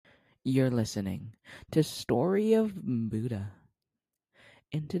You're listening to Story of Buddha.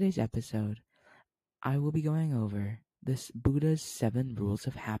 In today's episode, I will be going over this Buddha's 7 rules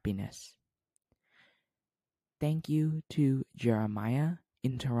of happiness. Thank you to Jeremiah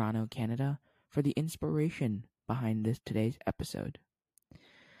in Toronto, Canada, for the inspiration behind today's episode.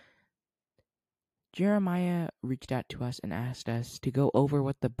 Jeremiah reached out to us and asked us to go over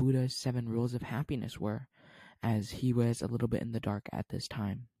what the Buddha's 7 rules of happiness were, as he was a little bit in the dark at this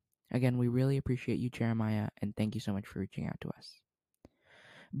time. Again, we really appreciate you, Jeremiah, and thank you so much for reaching out to us.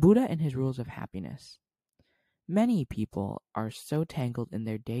 Buddha and his rules of happiness. Many people are so tangled in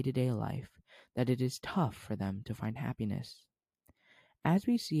their day-to-day life that it is tough for them to find happiness. As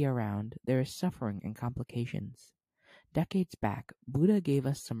we see around, there is suffering and complications. Decades back, Buddha gave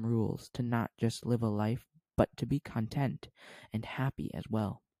us some rules to not just live a life, but to be content and happy as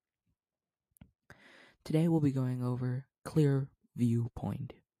well. Today we'll be going over Clear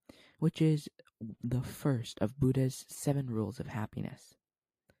Viewpoint, which is the first of Buddha's 7 rules of happiness.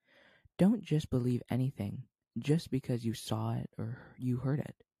 Don't just believe anything just because you saw it or you heard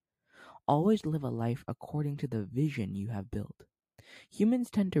it. Always live a life according to the vision you have built.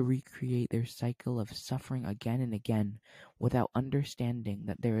 Humans tend to recreate their cycle of suffering again and again without understanding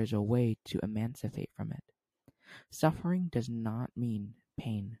that there is a way to emancipate from it. Suffering does not mean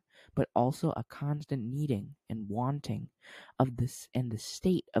pain, but also a constant needing and wanting of this and the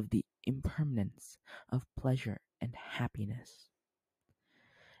state of the impermanence of pleasure and happiness.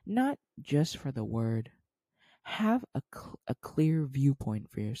 Not just for the word. Have a clear viewpoint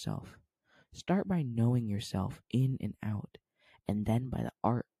for yourself. Start by knowing yourself in and out, and then by the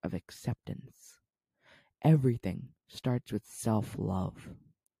art of acceptance. Everything starts with self-love.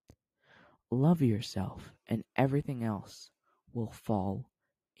 Love yourself, and everything else will fall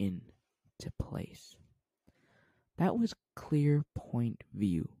into place. That was clear point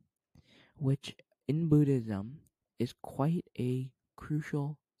view, which in Buddhism is quite a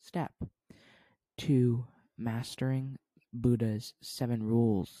crucial step to mastering Buddha's 7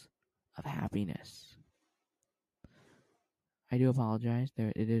 rules of happiness. I do apologize.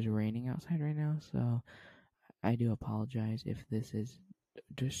 It is raining outside right now, so I do apologize if this is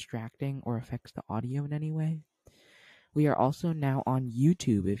distracting or affects the audio in any way. We are also now on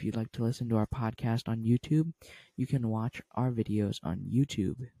YouTube. If you'd like to listen to our podcast on YouTube, you can watch our videos on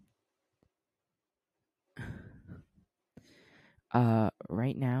YouTube.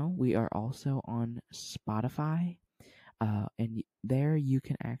 Right now, we are also on Spotify, and there you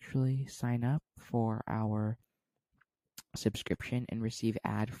can actually sign up for our subscription and receive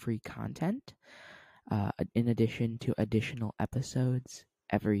ad-free content, in addition to additional episodes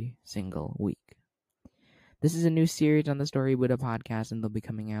every single week. This is a new series on the Story Buddha podcast, and they'll be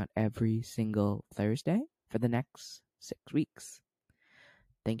coming out every single Thursday for the next 6 weeks.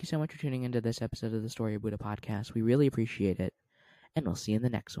 Thank you so much for tuning into this episode of the Story Buddha podcast. We really appreciate it, and we'll see you in the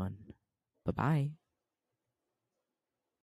next one. Bye-bye.